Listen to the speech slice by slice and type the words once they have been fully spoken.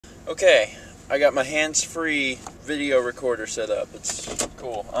Okay, I got my hands-free video recorder set up. It's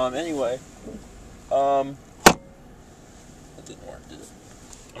cool. Anyway, that didn't work, did it?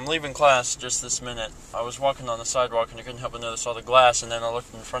 I'm leaving class just this minute. I was walking on the sidewalk and I couldn't help but notice all the glass, and then I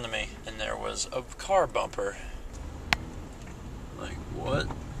looked in front of me and there was a car bumper. Like, what?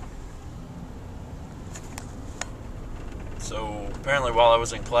 So apparently while I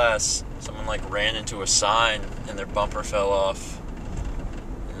was in class, someone like ran into a sign and their bumper fell off.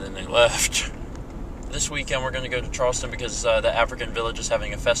 And then they left. This weekend we're going to go to Charleston because the African village is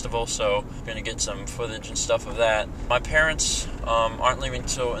having a festival, so we're going to get some footage and stuff of that. My parents aren't leaving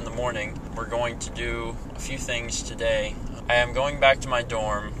till in the morning. We're going to do a few things today. I am going back to my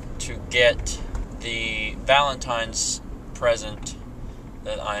dorm to get the Valentine's present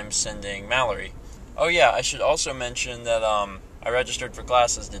that I'm sending Mallory. Oh yeah, I should also mention that I registered for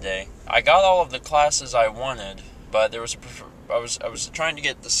classes today. I got all of the classes I wanted, but there was I was trying to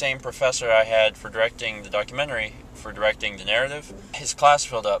get the same professor I had for directing the documentary, for directing the narrative. His class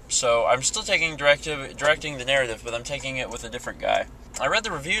filled up, so I'm still taking directing the narrative, but I'm taking it with a different guy. I read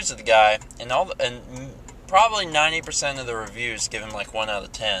the reviews of the guy, and probably 90% of the reviews give him like 1 out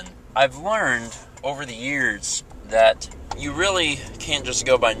of 10. I've learned over the years that you really can't just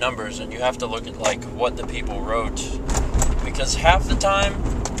go by numbers, and you have to look at like what the people wrote, because half the time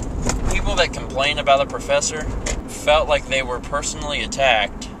people that complain about a professor felt like they were personally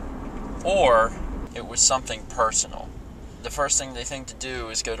attacked, or it was something personal. The first thing they think to do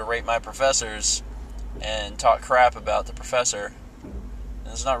is go to rate my professors and talk crap about the professor, and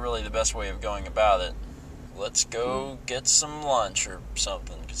it's not really the best way of going about it. Let's go get some lunch or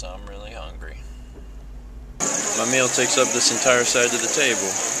something, because I'm really hungry. My meal takes up this entire side of the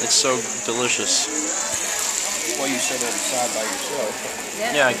table. It's so delicious. Well, you set it aside by yourself.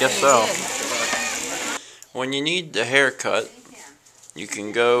 Yeah, I guess so. When you need a haircut, you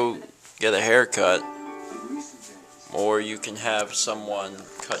can go get a haircut, or you can have someone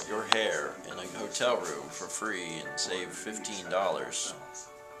cut your hair in a hotel room for free and save $15.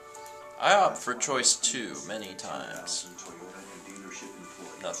 I opt for choice 2 many times.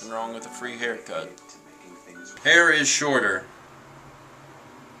 Nothing wrong with a free haircut. Hair is shorter.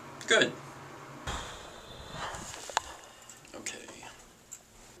 Good. Okay.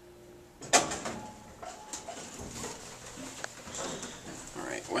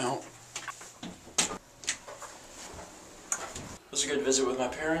 Alright, well, it was a good visit with my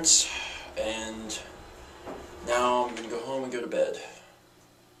parents, and now I'm going to go home and go to bed.